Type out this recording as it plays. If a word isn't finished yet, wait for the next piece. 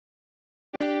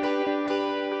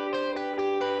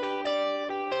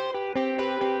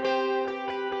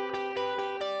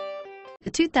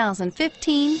The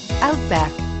 2015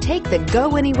 Outback. Take the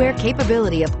go-anywhere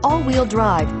capability of all-wheel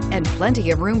drive and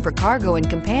plenty of room for cargo and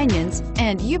companions,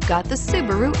 and you've got the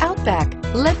Subaru Outback.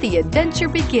 Let the adventure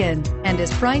begin, and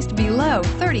is priced below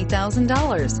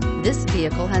 $30,000. This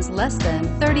vehicle has less than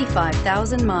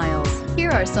 35,000 miles.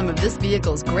 Here are some of this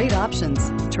vehicle's great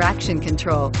options: traction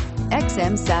control,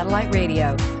 XM satellite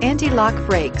radio, anti-lock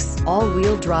brakes,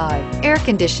 all-wheel drive, air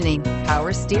conditioning,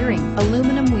 power steering,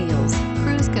 aluminum wheels,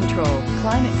 cruise control,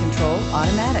 climate control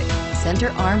automatic, center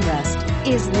armrest.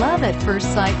 Is love at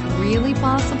first sight really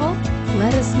possible?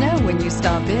 Let us know when you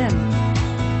stop in.